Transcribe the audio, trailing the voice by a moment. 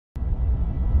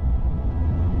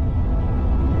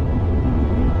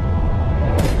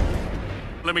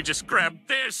me just grab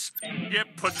this.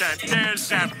 Yep, put that there,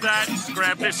 zap that.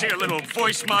 Grab this here little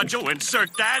voice module, insert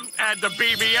that, add the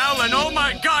BBL, and oh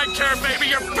my God, Care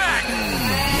Baby, you're back!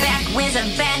 Back with a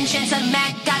vengeance, a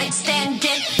Mac got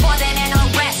extended. More than an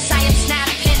arrest, I am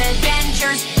snapping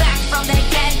Avengers. Back from the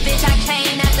dead, bitch, I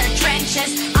came out their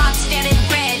trenches. I'm standing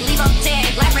red, leave them dead,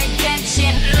 like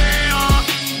redemption.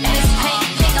 Yeah! And it's pink,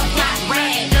 pink, a black,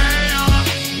 red.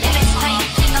 And it's pink,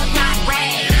 pink, a black,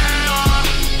 red.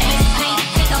 And it's pink,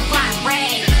 pink, a black,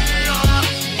 red.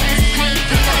 And it's pink,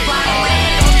 pink, a black,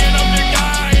 red. I'm the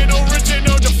guy, and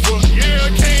original the foot. Yeah,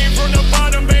 came from the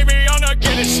bottom, baby, I'm not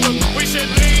getting stuck. We should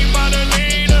lead by the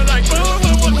leader, like whoa,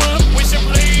 whoa, whoa, whoa. We should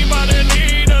lead by the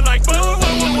leader, like whoa,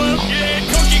 whoa, whoa, whoa. Yeah,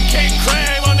 cookie cake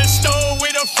crab on the stove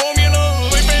with a formula.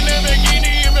 Whipping the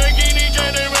bikini,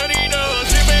 getting ready to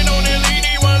sipping on the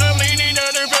leany while I'm leaning to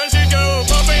the person go.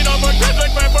 Bumping on my grip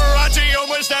like paparazzi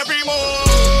almost every more.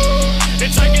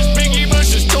 It's like it's Biggie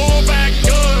versus Tupac,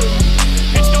 good.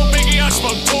 It's no Biggie, I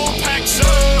smoke Tupac, so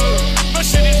my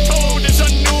shit is told, it's a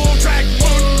new track.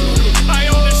 I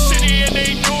own the city and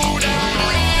they know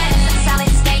that. Solid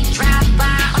state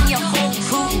drive-by on your whole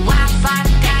crew. Wi-Fi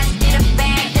guys did a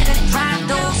bag, did a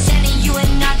drive-through. Sending you a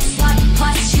nut slug,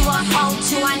 plus you a hoe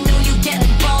too. I knew you getting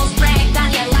balls dragged on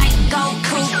you like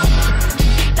Goku.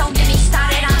 Don't get me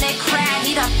started on that crab.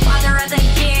 He the father of the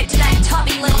year to that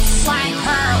tubby little slime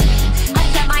pearl. I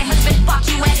let my husband fuck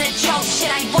you as a joke. Shit,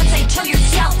 I once say kill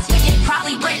yourself. We can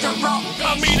probably break the rope.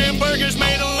 I'm eating burgers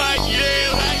made of like,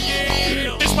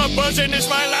 yeah. It's my buzz and it's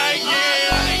my like,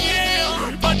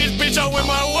 yeah. But this bitch out with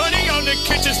my woody on the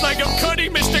kitchen's like I'm Cuddy.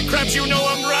 Mr. Krabs, you know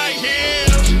I'm right here.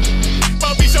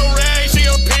 Bobby so racy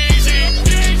or peasy.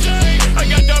 I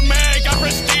got the mag, I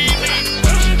press Steely.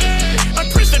 I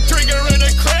press the trigger in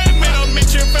the crab, man. I'm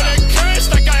itching for the curse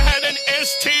like I had an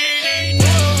STD.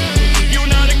 You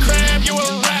not a crab, you a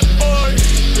rap boy.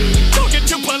 Talking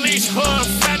to police, huh,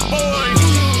 fat boy.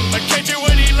 I catch you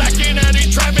when he lacking at the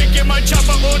traffic in my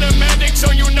chopper automatic,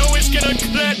 so you know it's gonna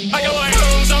clap. I got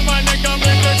pearls on my neck, I'm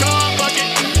in the car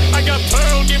bucket. I got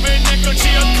pearl giving nickel,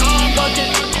 she a car bucket.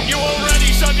 You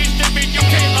already suck this dick, but you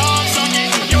can't all suck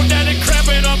it. Your daddy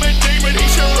crapping, I'm a demon, he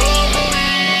should roll me.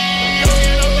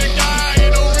 I'm the guy,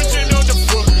 and original the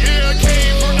foot. Yeah, I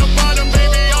came from the bottom,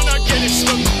 baby, I'm not getting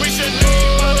stuck. We should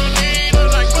lead by the leader,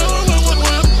 like whoa, whoa, whoa,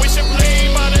 whoa. We should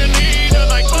lead by the leader,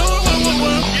 like whoa, whoa, whoa,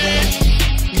 whoa, yeah.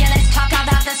 Yeah, let's talk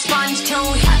about the sponge too.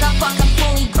 How the fuck a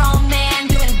fully grown man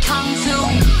doing kung fu?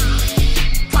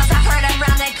 Plus I heard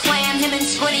around that clan, him and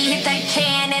Squiddy hit that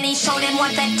can and he showed him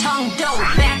what that tongue do.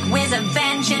 Back with a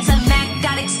vengeance, a Mac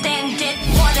got extended.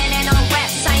 More than an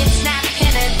arrest, I am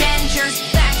snapping Avengers.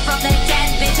 Back from the dead,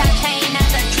 bitch, I came out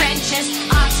the trenches.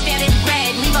 I'm standing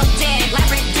red, leave them dead like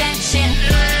redemption.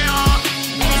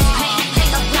 And it's pink,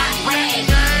 pink, a black, red.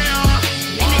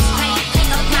 And it's pink,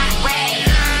 pink, a black, red.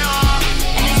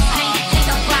 And it's pink, pink,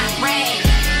 a black, red.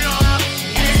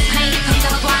 And it's pink, pink,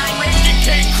 a black, red.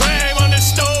 Cake crab on the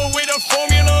stove with a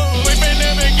formula. Whipping the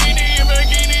bikini,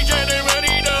 getting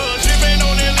ready to sipping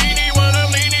on the leany while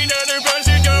I'm leaning to the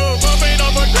person go. Bumping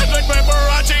on my grip like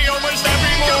paparazzi almost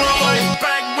every morning.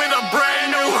 Back with a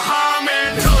brand new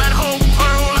Harmon. Till that whole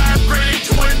pearl I upgraded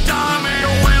to a diamond.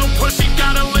 Your whale pussy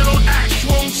got a little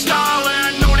actual style.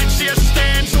 I know that she a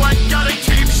stand, so I gotta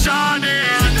keep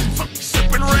shining.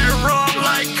 Sipping red rum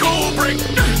like Kubrick.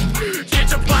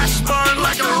 Get your blast burn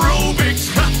like a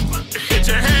Rubik's. Hit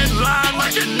your headline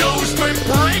like a nose clip.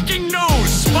 Breaking news,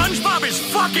 SpongeBob is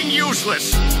fucking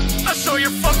useless. I saw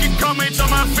your fucking comments on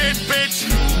my vid, bitch.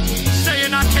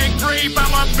 Saying I can't breathe by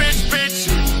my bitch.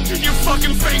 You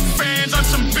fucking fake fans on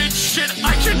some bitch shit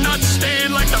I cannot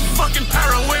stand, like the fucking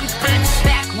Paralympics.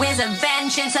 Back with a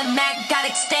vengeance, a Mac got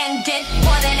extended.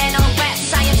 More than an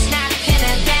arrest, I am snapping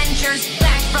Avengers.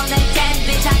 Back from the dead,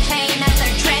 bitch, I came out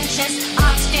their trenches.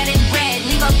 I'm standing red,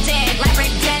 leave them dead like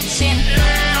redemption.